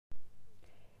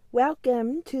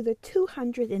Welcome to the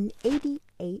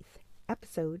 288th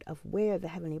episode of Where the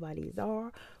Heavenly Bodies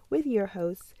Are with your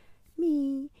host,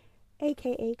 me,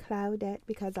 aka Cloudette,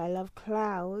 because I love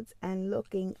clouds and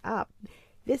looking up.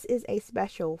 This is a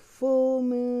special full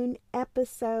moon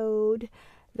episode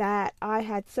that I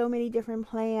had so many different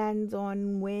plans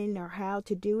on when or how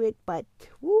to do it, but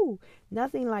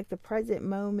nothing like the present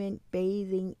moment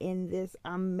bathing in this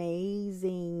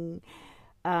amazing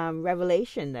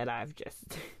revelation that I've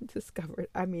just discovered.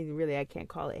 I mean, really, I can't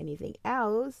call it anything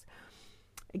else.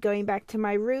 Going back to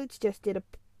my roots, just did a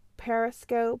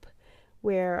Periscope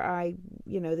where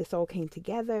this all came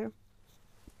together.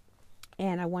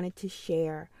 And I wanted to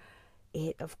share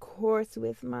it, of course,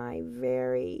 with my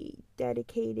very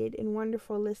dedicated and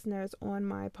wonderful listeners on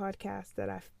my podcast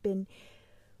that I've been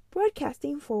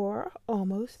broadcasting for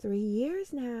almost 3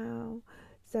 years now.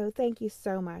 So thank you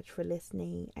so much for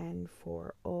listening and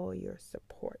for all your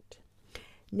support.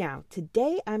 Now,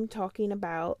 today I'm talking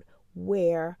about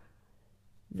where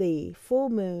the full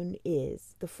moon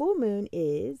is. The full moon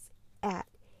is at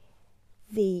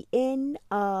the end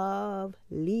of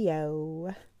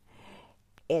Leo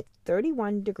at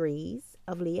 31 degrees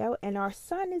of Leo, and our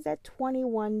sun is at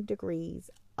 21 degrees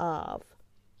of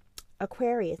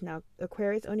Aquarius. Now,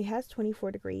 Aquarius only has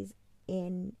 24 degrees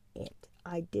in it.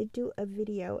 I did do a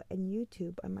video on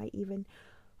YouTube.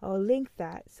 I'll link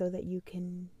that so that you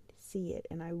can see it,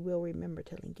 and I will remember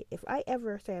to link it. If I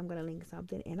ever say I'm going to link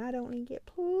something and I don't link it,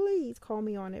 please call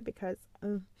me on it, because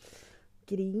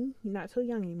getting not so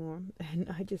young anymore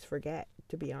and I just forget,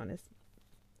 to be honest.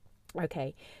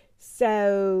 Okay,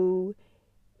 so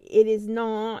it is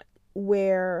not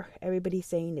where everybody's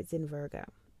saying it's in Virgo.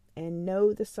 And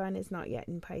no, the sun is not yet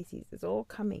in Pisces. It's all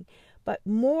coming. But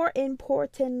more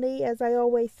importantly, as I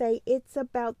always say, it's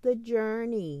about the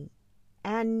journey.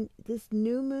 And this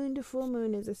new moon to full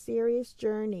moon is a serious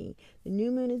journey. The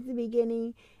new moon is the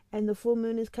beginning, and the full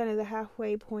moon is kind of the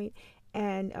halfway point,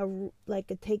 and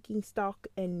like a taking stock.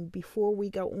 And before we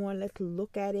go on, let's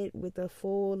look at it with the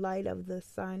full light of the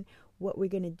sun, what we're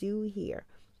going to do here.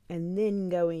 And then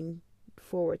going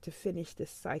forward to finish the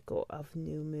cycle of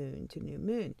new moon to new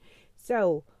moon.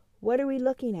 So what are we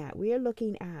looking at? We are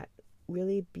looking at,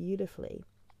 really beautifully,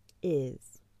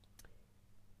 is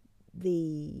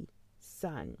the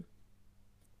sun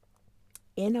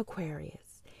in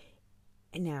Aquarius.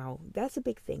 And now that's a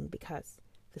big thing, because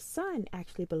the sun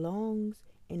actually belongs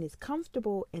and is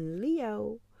comfortable in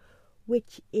Leo,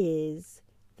 which is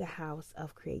the house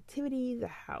of creativity, the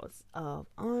house of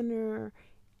honor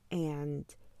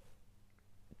and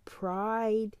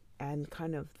pride, and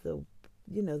kind of the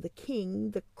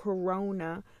king, the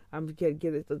corona. I'm gonna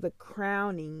give it the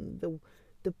crowning,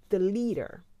 the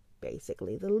leader,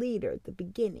 basically the leader, the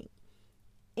beginning.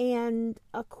 And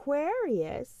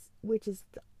Aquarius, which is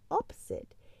the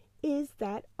opposite, is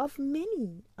that of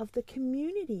many, of the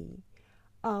community,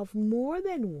 of more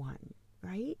than one,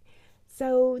 right?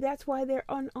 So that's why they're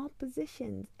on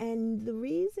oppositions. And the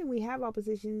reason we have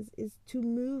oppositions is to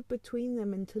move between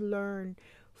them and to learn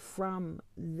from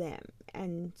them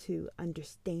and to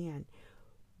understand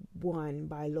one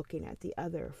by looking at the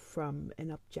other from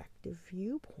an objective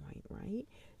viewpoint, right?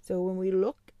 So when we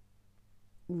look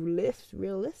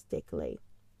realistically,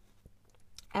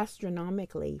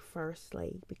 astronomically,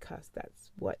 firstly, because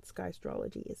that's what sky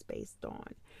astrology is based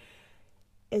on,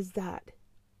 is that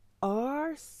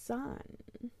our sun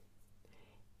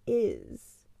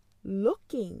is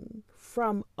looking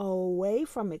from away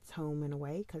from its home, in a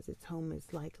way, because its home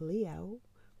is like Leo,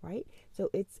 right? So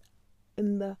it's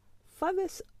in the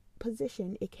farthest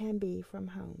position it can be from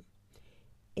home,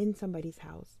 in somebody's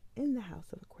house, in the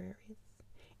house of Aquarius,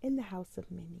 in the house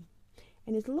of many,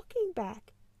 and is looking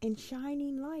back and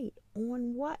shining light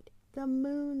on what? The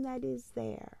moon that is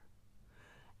there.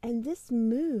 And this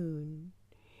moon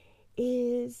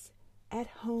is at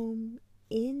home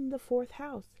in the fourth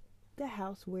house, the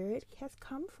house where it has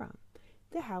come from,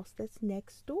 the house that's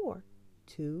next door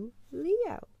to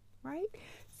Leo, right?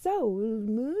 So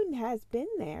moon has been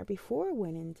there before it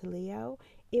went into Leo.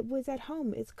 It was at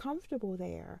home. It's comfortable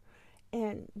there,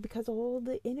 and because all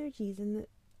the energies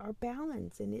are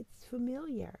balanced and it's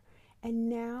familiar. And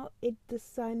now the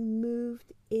sun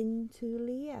moved into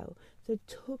Leo, so it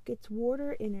took its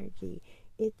water energy,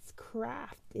 its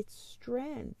craft, its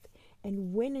strength,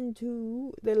 and went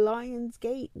into the Lion's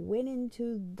Gate, went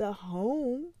into the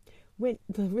home,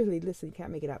 really, listen,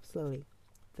 can't make it up, slowly.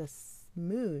 The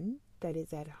moon that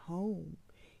is at home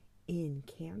in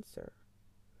Cancer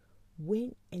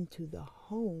went into the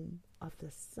home of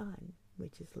the sun,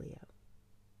 which is Leo.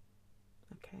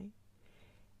 Okay?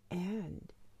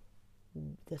 And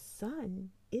the sun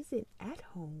isn't at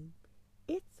home.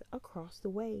 It's across the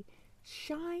way,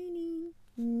 shining,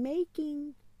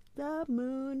 making the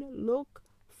moon look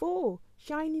full,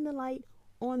 shining the light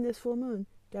on this full moon.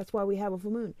 That's why we have a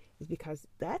full moon, is because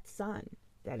that sun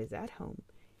that is at home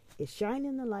is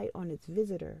shining the light on its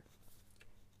visitor,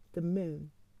 the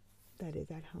moon that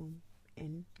is at home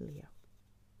in Leo.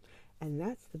 And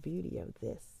that's the beauty of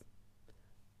this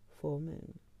full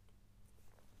moon.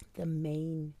 The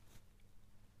main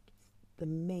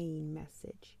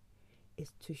message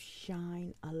is to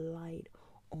shine a light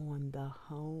on the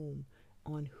home,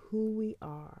 on who we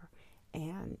are.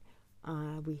 And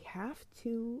we have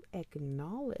to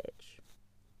acknowledge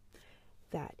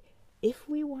that if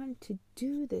we want to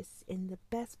do this in the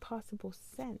best possible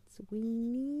sense, we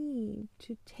need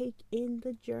to take in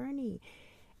the journey.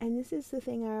 And this is the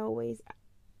thing I always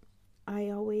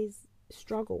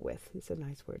struggle with. It's a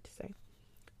nice word to say.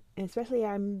 And especially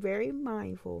I'm very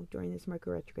mindful during this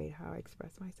Mercury retrograde how I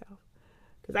express myself.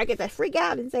 Because I get to freak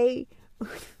out and say,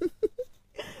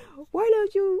 why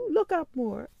don't you look up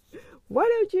more? Why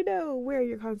don't you know where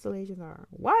your constellations are?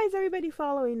 Why is everybody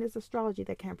following this astrology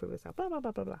that can't prove itself? Blah, blah,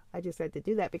 blah, blah, blah. I just had to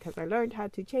do that because I learned how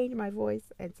to change my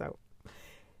voice. And so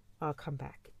I'll come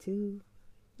back to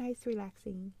nice,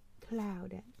 relaxing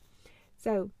cloud.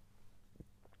 So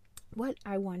what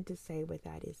I want to say with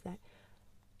that is that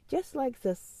just like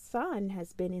the sun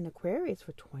has been in Aquarius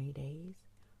for 20 days,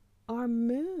 our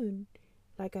moon,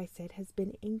 like I said, has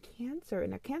been in Cancer.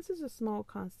 And now Cancer is a small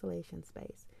constellation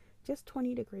space, just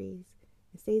 20 degrees.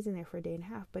 It stays in there for a day and a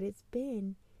half, but it's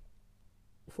been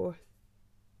for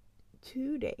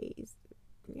 2 days,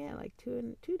 like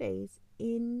two days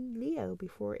in Leo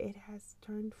before it has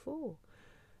turned full.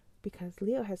 Because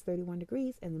Leo has 31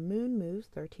 degrees and the moon moves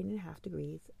 13 and a half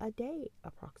degrees a day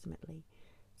approximately.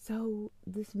 So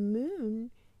this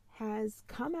moon has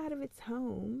come out of its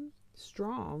home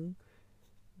strong,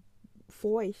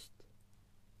 foist,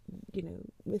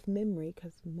 with memory,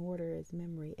 because mortar is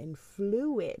memory, and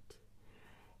fluid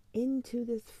into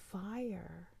this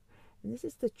fire. And this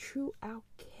is the true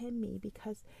alchemy,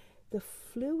 because the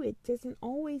fluid doesn't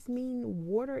always mean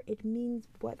water, it means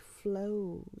what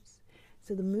flows.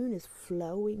 So the moon is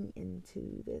flowing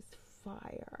into this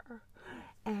fire,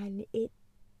 and it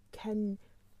can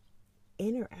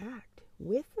interact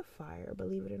with the fire,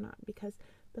 believe it or not, because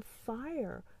the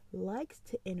fire likes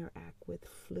to interact with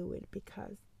fluid,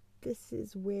 because this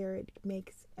is where it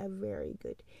makes a very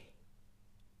good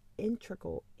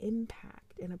integral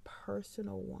impact, and a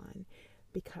personal one,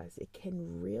 because it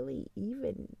can really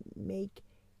even make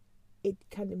it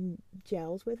kind of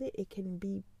gels with it. It can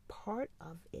be part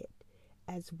of it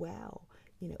as well.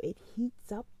 It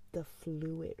heats up the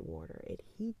fluid water. It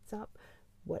heats up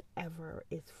whatever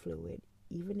is fluid,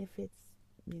 even if it's,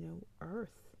 earth,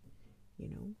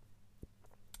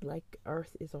 like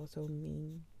earth is also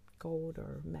mean gold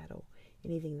or metal,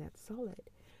 anything that's solid.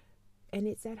 And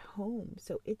it's at home,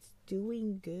 so it's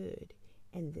doing good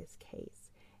in this case.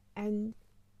 And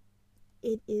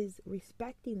it is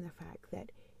respecting the fact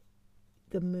that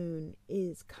the moon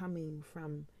is coming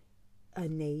from a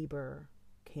neighbor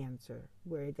Cancer,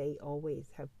 where they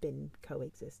always have been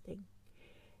coexisting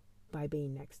by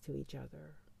being next to each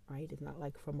other, right? It's not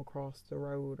like from across the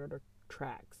road or the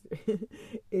tracks.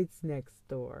 It's next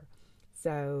door.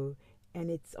 So, and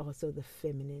it's also the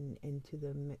feminine, and to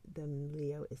the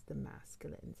Leo is the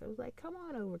masculine. So it's like, come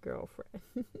on over, girlfriend.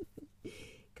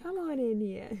 Come on in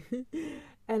here.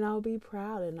 And I'll be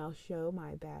proud and I'll show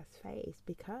my best face,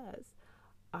 because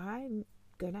I'm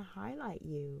going to highlight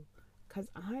you, because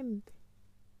I'm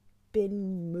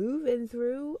been moving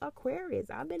through Aquarius.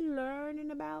 I've been learning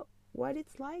about what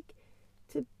it's like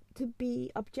to be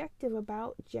objective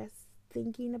about just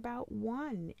thinking about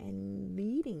one and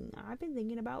leading. I've been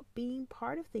thinking about being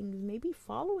part of things, maybe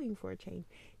following for a change,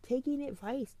 taking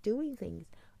advice, doing things,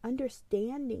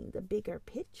 understanding the bigger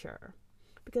picture.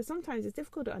 Because sometimes it's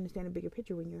difficult to understand a bigger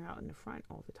picture when you're out in the front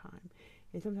all the time.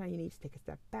 And sometimes you need to take a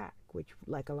step back, which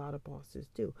like a lot of bosses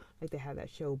do. Like they have that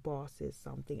show Bosses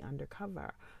Something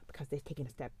Undercover, because they're taking a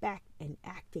step back and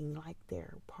acting like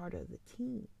they're part of the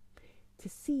team to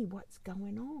see what's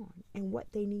going on and what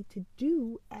they need to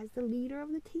do as the leader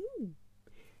of the team.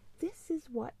 This is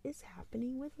what is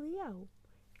happening with Leo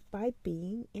by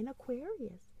being in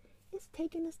Aquarius. It's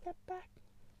taking a step back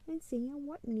and seeing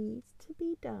what needs to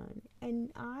be done.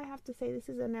 And I have to say, this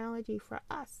is an analogy for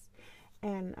us.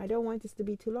 And I don't want this to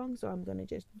be too long, so I'm going to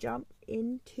just jump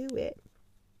into it,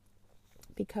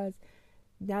 because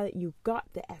now that you've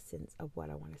got the essence of what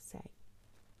I want to say,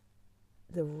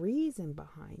 the reason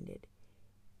behind it,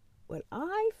 what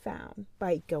I found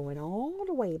by going all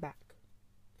the way back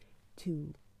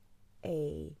to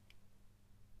a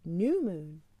new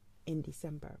moon in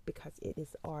December because it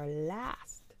is our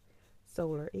last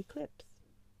solar eclipse.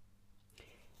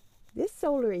 This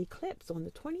solar eclipse on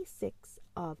the 26th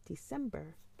of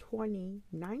December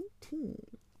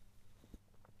 2019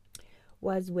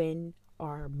 was when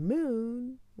our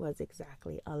moon was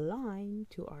exactly aligned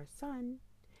to our sun,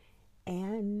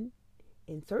 and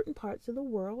in certain parts of the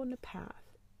world in the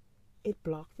path, it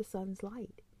blocked the sun's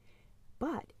light.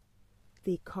 But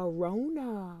the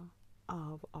corona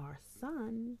of our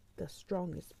sun, the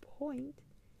strongest point,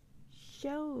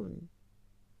 shone,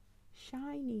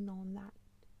 shining on that,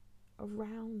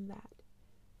 around that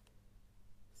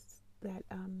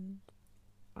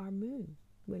our moon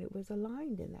when it was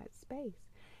aligned in that space.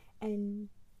 And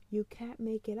you can't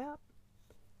make it up.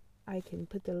 I can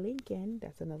put the link in.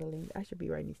 That's another link. I should be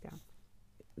writing these down.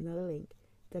 Another link.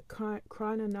 The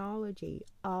chronology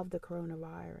of the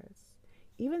coronavirus.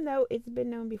 Even though it's been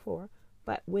known before,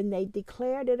 but when they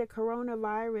declared that a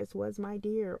coronavirus was, my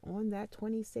dear, on that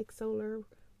 26th solar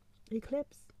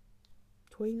eclipse,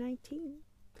 2019,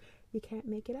 you can't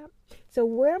make it up. So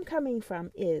where I'm coming from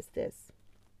is this.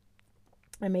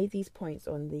 I made these points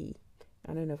on the,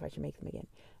 I don't know if I should make them again.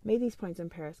 I made these points on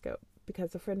Periscope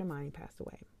because a friend of mine passed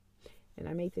away. And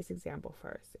I made this example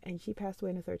first. And she passed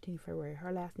away on the 13th of February.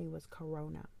 Her last name was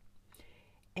Corona.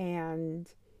 And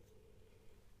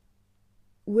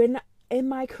when in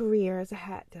my career as a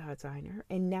hat designer,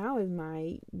 and now in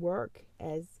my work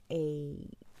as a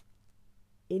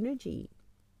energy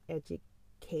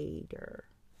educator,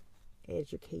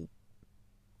 educational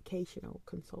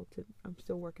consultant, I'm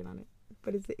still working on it,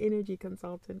 but it's an energy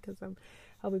consultant because I'm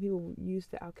helping people use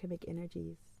the alchemic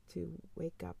energies to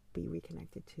wake up, be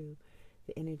reconnected to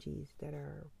the energies that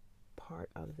are part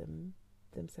of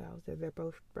themselves. They're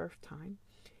both birth time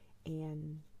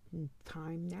and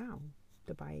time now,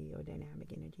 the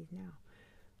biodynamic energies now,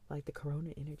 like the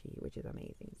corona energy, which is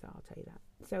amazing. So I'll tell you that.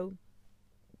 So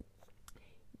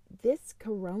this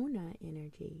corona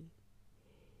energy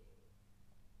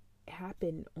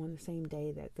happened on the same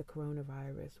day that the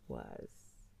coronavirus was,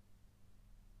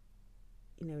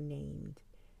 named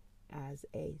as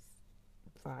a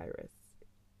virus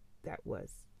that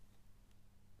was,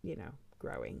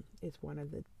 growing. It's one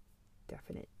of the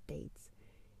definite dates,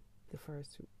 the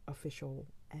first official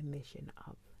admission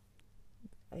of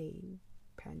a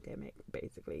pandemic,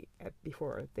 basically,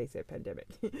 before they said pandemic,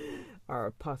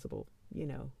 or possible,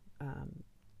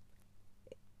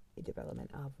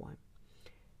 development of one.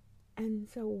 And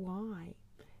so why?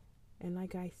 And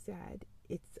like I said,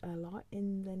 it's a lot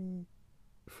in the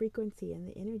frequency and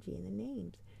the energy and the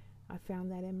names. I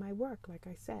found that in my work, like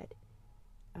I said.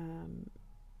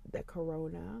 The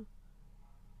corona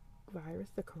virus,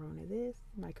 the corona this,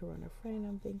 my corona friend,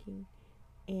 I'm thinking.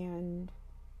 And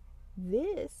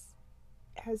this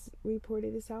has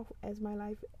reported itself as my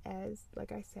life as,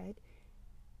 like I said,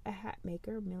 a hat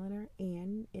maker, milliner,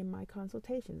 and in my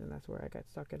consultations. And that's where I got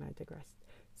stuck and I digressed.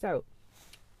 So,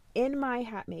 in my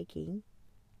hat making,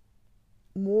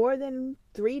 more than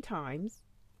 3 times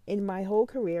in my whole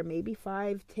career, maybe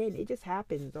 5, 10, it just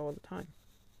happens all the time,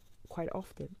 quite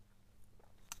often,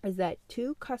 is that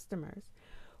 2 customers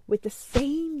with the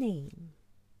same name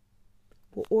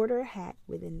will order a hat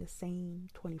within the same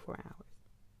 24 hours.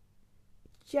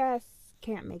 Just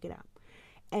can't make it up.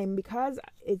 And because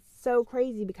it's so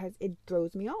crazy, because it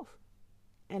throws me off.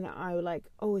 And I was like,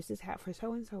 oh, is this hat for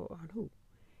so-and-so or who?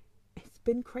 It's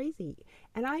been crazy.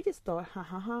 And I just thought,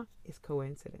 it's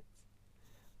coincidence.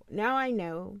 Now I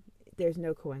know there's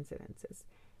no coincidences.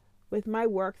 With my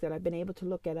work that I've been able to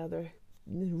look at other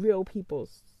real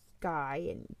people's sky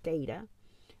and data,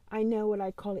 I know what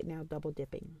I call it now, double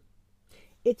dipping.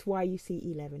 It's why you see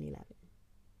 1111.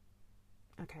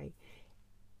 Okay?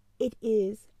 It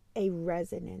is a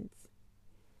resonance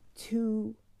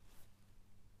to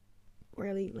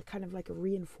really kind of like a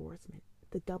reinforcement.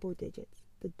 The double digits,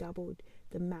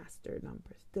 the master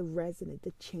numbers, the resonant,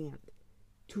 the chant,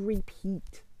 to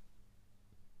repeat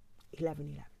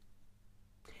 1111.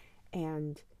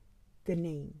 And the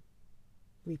name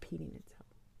repeating itself.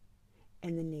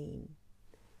 And the name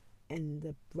and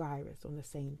the virus on the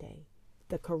same day.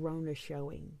 The corona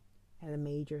showing at a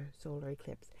major solar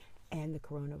eclipse, and the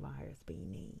coronavirus being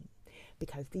named,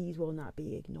 because these will not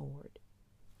be ignored.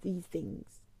 These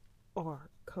things are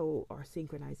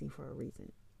synchronizing for a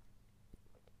reason.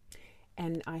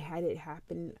 And I had it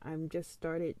happen. I'm just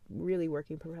started really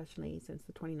working professionally since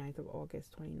the 29th of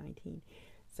August 2019.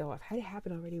 So I've had it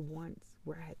happen already once,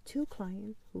 where I had 2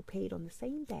 clients who paid on the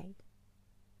same day,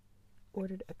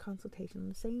 ordered a consultation on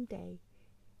the same day,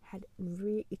 had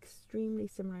extremely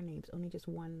similar names, only just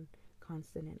one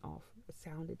consonant off. It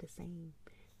sounded the same.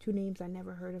 Two names I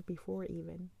never heard of before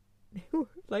even. They were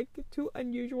like two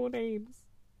unusual names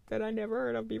that I never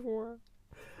heard of before.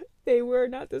 They were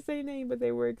not the same name, but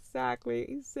they were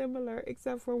exactly similar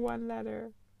except for one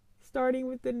letter. Starting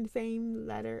with the same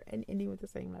letter and ending with the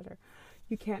same letter.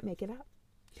 You can't make it up.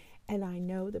 And I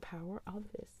know the power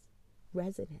of this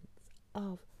resonance,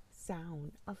 of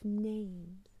sound, of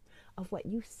names, of what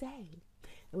you say.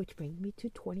 Which brings me to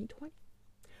 2020,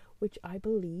 which I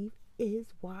believe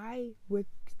is why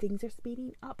things are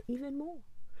speeding up even more.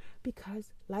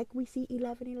 Because like we see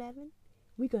 11/11,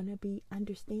 we're going to be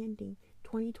understanding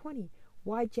 2020.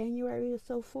 Why January is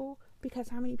so full? Because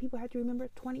how many people have to remember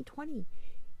 2020?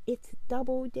 It's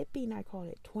double dipping, I call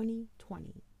it,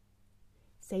 2020.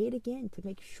 Say it again to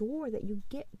make sure that you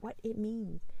get what it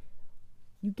means.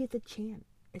 You get the chant.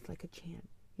 It's like a chant.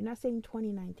 You're not saying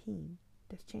 2019.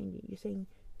 That's changing. You're saying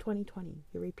 2020.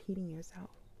 You're repeating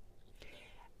yourself.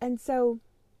 And so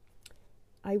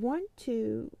I want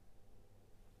to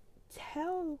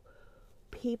tell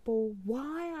people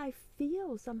why I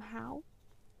feel somehow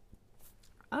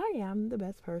I am the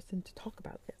best person to talk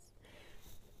about this.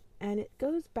 And it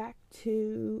goes back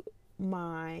to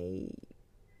my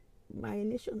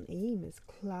initial name is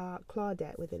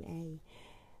Claudette with an A.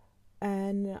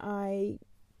 And I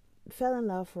fell in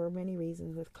love for many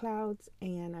reasons with clouds,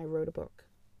 and I wrote a book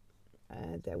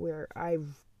where I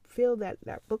feel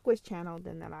that book was channeled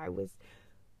and that I was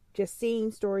just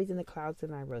seeing stories in the clouds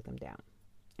and I wrote them down.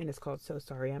 And it's called So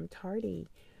Sorry I'm Tardy.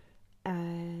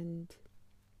 And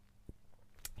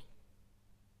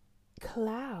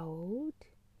cloud,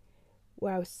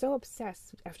 where I was so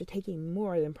obsessed after taking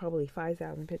more than probably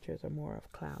 5,000 pictures or more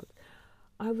of clouds.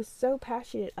 I was so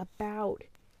passionate about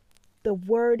the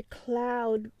word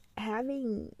cloud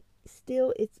having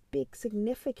still its big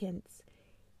significance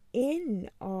in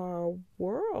our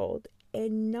world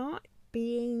and not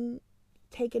being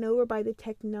taken over by the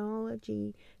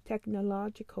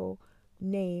technological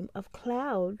name of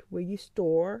cloud, where you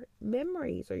store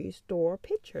memories or you store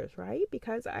pictures, right?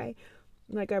 Because I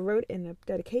wrote in a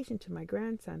dedication to my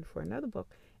grandson for another book,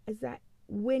 is that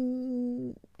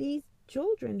when these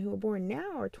children who are born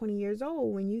now are 20 years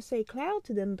old, when you say cloud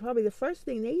to them, probably the first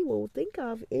thing they will think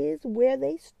of is where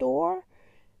they store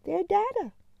their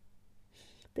data.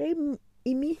 They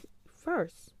emit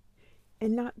first,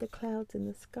 and not the clouds in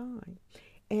the sky.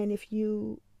 And if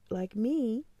you, like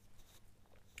me,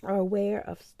 are aware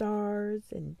of stars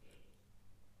and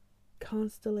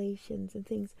constellations and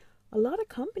things, a lot of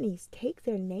companies take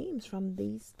their names from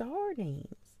these star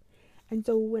names. And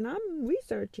so when I'm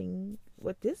researching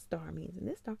what this star means and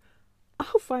this star,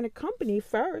 I'll find a company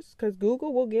first, because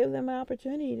Google will give them an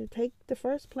opportunity to take the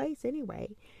first place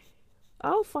anyway.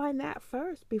 I'll find that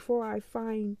first before I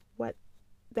find what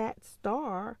that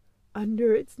star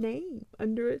under its name,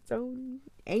 under its own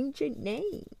ancient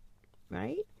name,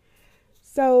 right?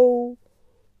 So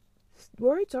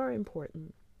words are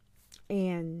important,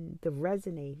 and the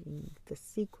resonating, the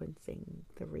sequencing,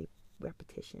 the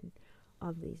repetition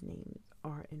of these names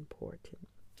are important.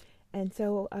 And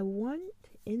so I want,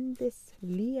 in this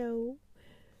Leo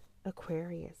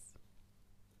Aquarius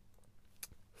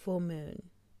full moon,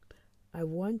 I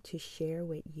want to share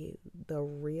with you the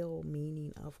real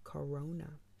meaning of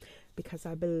Corona, because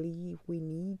I believe we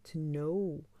need to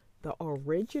know the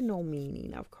original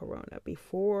meaning of Corona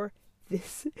before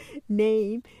this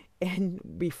name, and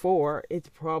before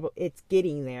it's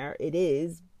getting there. It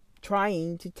is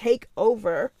trying to take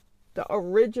over. The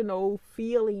original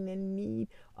feeling and need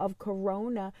of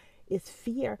Corona is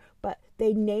fear, but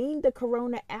they named the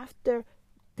Corona after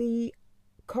the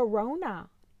corona,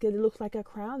 because it looks like a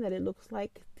crown, that it looks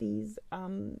like these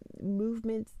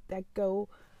movements that go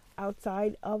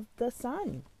outside of the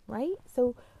sun, right?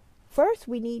 So first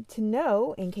we need to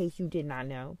know, in case you did not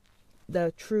know,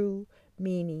 the true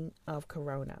meaning of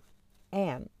Corona.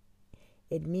 And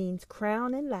it means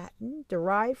crown in Latin,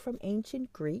 derived from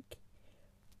ancient Greek,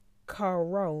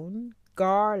 coron,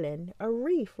 garland, a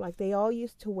wreath, like they all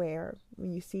used to wear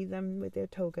when you see them with their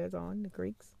togas on, the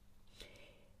Greeks.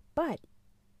 But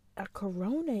a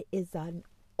corona is an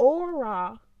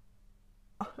aura,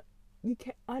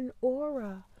 an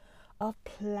aura of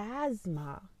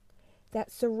plasma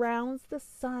that surrounds the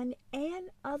sun and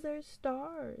other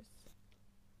stars.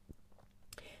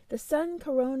 The sun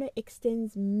corona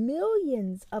extends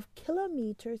millions of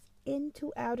kilometers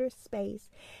into outer space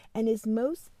and is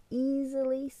most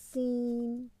easily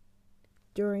seen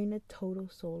during a total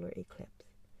solar eclipse,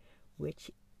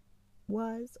 which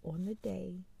was on the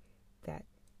day that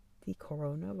the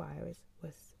coronavirus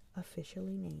was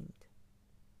officially named.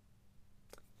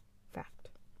 Fact.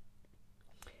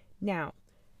 Now,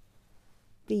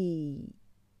 the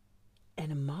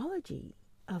etymology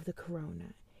of the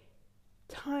corona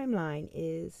timeline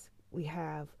is we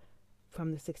have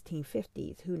from the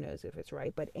 1650s, who knows if it's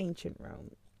right, but ancient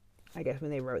Rome, I guess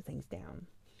when they wrote things down,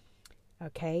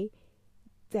 okay,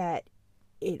 that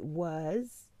it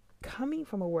was coming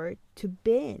from a word to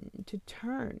bend, to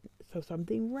turn, so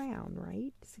something round,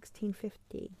 right?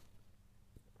 1650.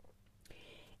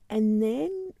 And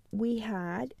then we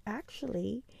had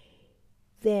actually,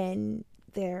 then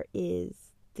there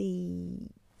is the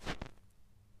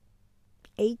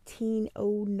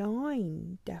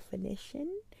 1809 definition,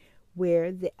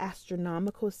 where the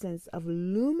astronomical sense of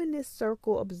luminous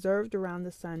circle observed around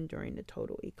the sun during the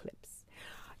total eclipse.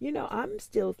 You know, I'm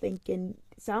still thinking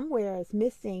somewhere is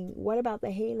missing. What about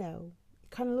the halo? It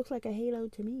kind of looks like a halo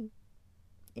to me,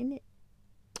 isn't it?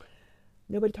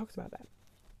 Nobody talks about that.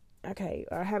 Okay,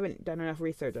 I haven't done enough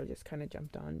research. I just kind of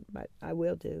jumped on, but I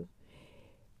will do.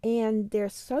 And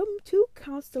there's some two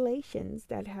constellations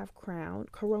that have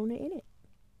corona in it.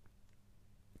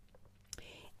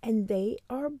 And they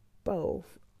are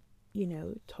both,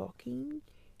 talking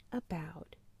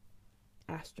about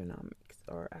astronomics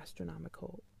or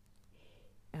astronomical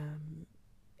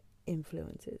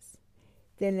influences.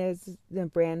 Then there's the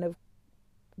brand of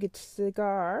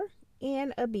cigar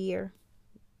and a beer,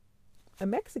 a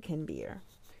Mexican beer,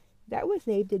 that was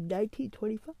named in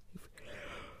 1925.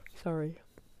 Sorry,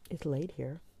 it's late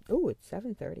here. Oh, it's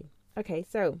 7:30. Okay,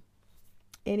 so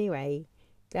anyway,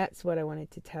 that's what I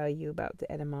wanted to tell you about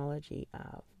the etymology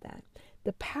of that.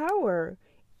 The power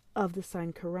of the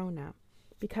sun corona,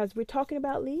 because we're talking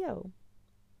about Leo.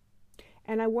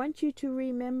 And I want you to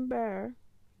remember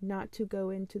not to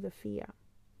go into the fear,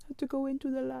 not to go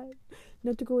into the light,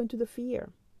 not to go into the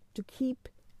fear, to keep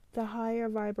the higher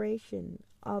vibration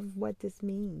of what this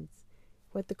means,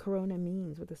 what the corona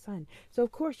means with the sun. So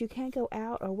of course you can't go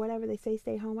out or whatever they say,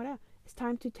 stay home, whatever. It's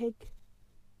time to take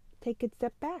a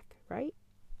step back, right?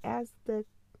 As the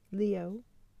Leo,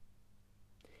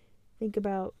 think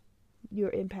about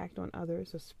your impact on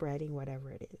others or spreading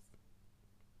whatever it is.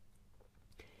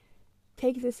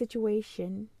 Take the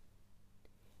situation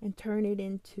and turn it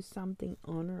into something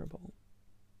honorable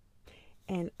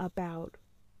and about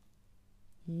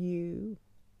you,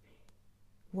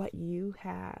 what you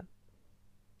have,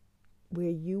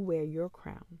 where you wear your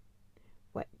crown.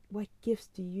 What gifts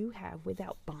do you have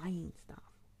without buying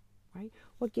stuff, right?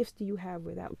 What gifts do you have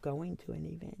without going to an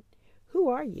event? Who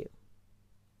are you,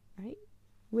 right?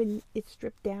 When it's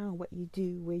stripped down, what you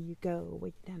do, where you go,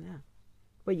 what you don't,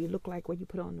 what you look like, what you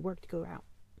put on the work to go out.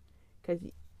 Because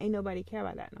ain't nobody care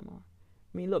about that no more.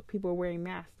 I mean, look, people are wearing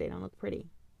masks. They don't look pretty.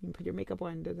 You can put your makeup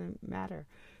on. It doesn't matter.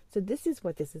 So this is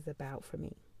what this is about for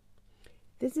me.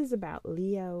 This is about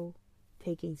Leo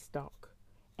taking stock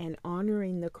and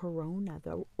honoring the corona,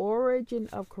 the origin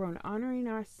of corona, honoring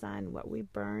our sun, what we're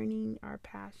burning, our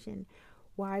passion,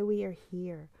 why we are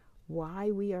here,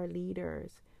 why we are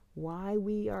leaders, why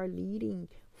we are leading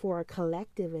for a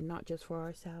collective and not just for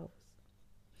ourselves.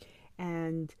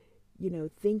 And,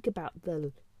 think about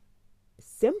the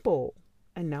simple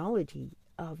analogy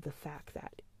of the fact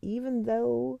that even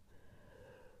though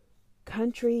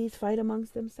countries fight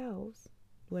amongst themselves,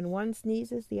 when one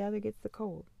sneezes, the other gets the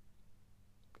cold.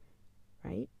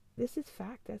 Right? This is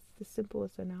fact. That's the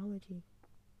simplest analogy.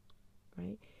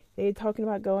 Right? They're talking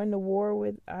about going to war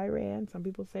with Iran. Some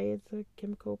people say it's a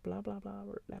chemical blah, blah, blah,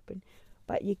 weapon.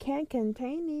 But you can't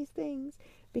contain these things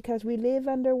because we live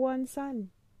under one sun.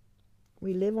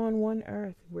 We live on one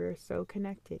earth. We're so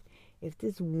connected. If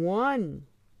this one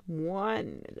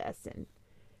lesson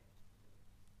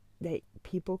that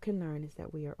people can learn is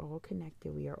that we are all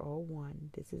connected. We are all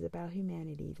one. This is about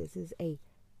humanity. This is a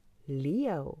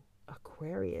Leo,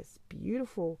 Aquarius,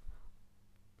 beautiful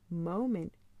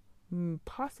moment,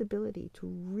 possibility to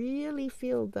really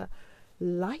feel the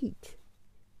light,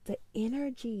 the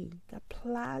energy, the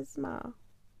plasma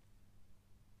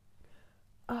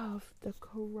of the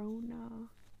corona.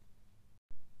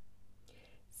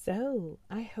 So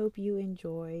I hope you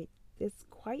enjoyed this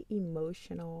quite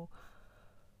emotional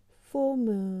full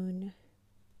moon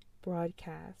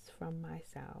broadcast from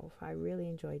myself. I really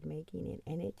enjoyed making it,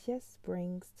 and it just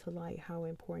brings to light how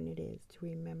important it is to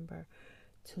remember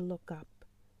to look up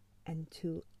and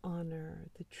to honor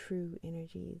the true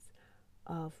energies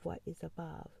of what is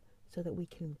above so that we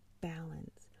can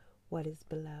balance what is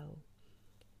below,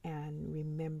 and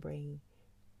remembering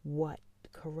what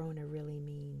corona really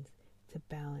means to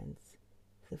balance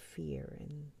the fear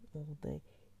and all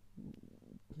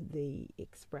the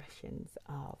expressions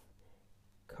of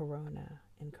corona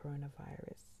and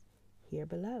coronavirus here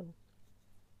below.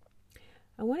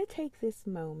 I want to take this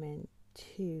moment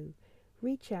to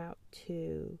reach out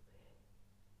to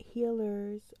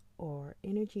healers or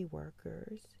energy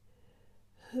workers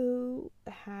who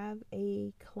have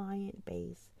a client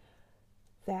base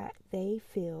that they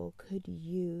feel could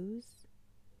use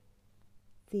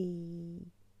the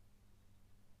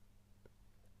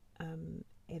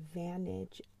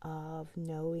advantage of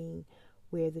knowing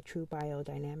where the true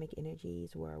biodynamic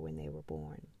energies were when they were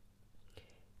born.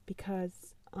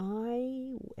 Because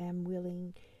I am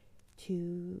willing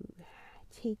to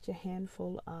teach a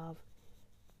handful of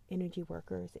energy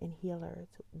workers and healers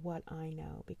what I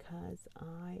know, because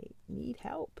I need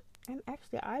help. And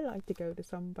actually, I like to go to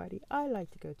somebody. I like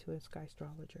to go to a sky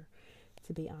astrologer,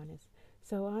 to be honest.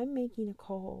 So I'm making a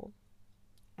call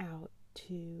out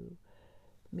to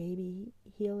maybe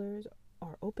healers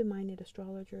or open-minded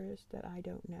astrologers that I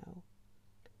don't know,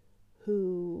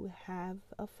 who have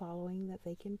a following that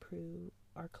they can prove,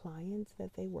 or clients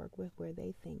that they work with where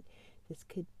they think this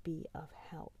could be of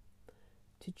help,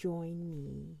 to join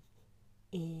me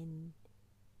in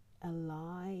a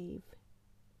live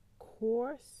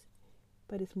course,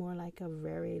 but it's more like a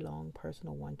very long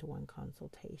personal one-to-one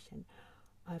consultation.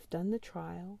 I've done the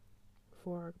trial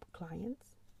for clients,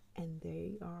 and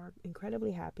they are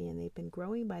incredibly happy, and they've been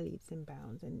growing by leaps and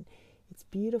bounds, and it's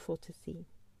beautiful to see.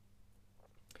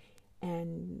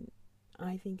 And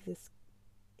I think this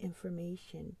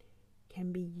information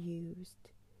can be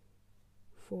used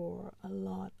for a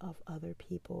lot of other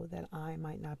people that I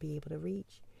might not be able to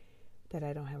reach, that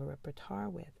I don't have a repertoire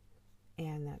with.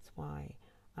 And that's why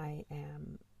I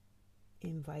am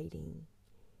inviting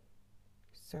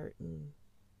certain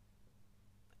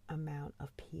amount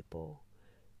of people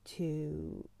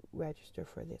to register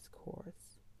for this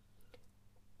course,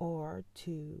 or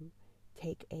to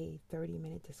take a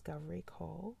 30-minute discovery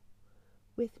call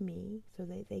with me so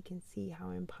that they can see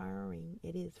how empowering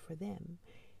it is for them,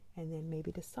 and then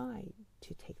maybe decide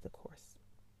to take the course.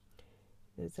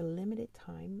 There's a limited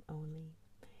time only,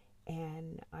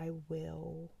 and I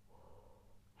will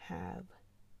have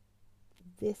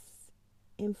this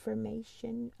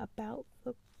information about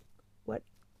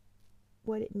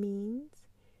what it means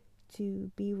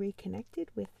to be reconnected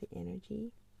with the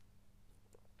energy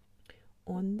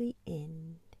on the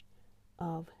end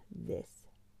of this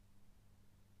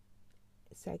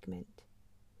segment,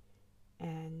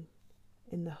 and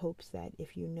in the hopes that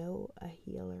if you know a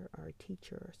healer or a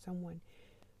teacher or someone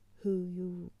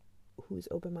who's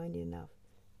open-minded enough,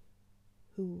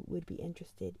 who would be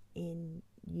interested in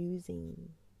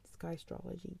using sky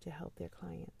astrology to help their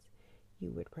clients,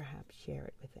 you would perhaps share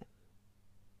it with them.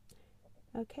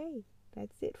 Okay,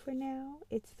 that's it for now.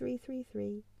 It's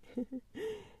 333.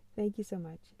 Thank you so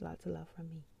much. Lots of love from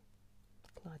me,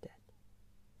 Claudette.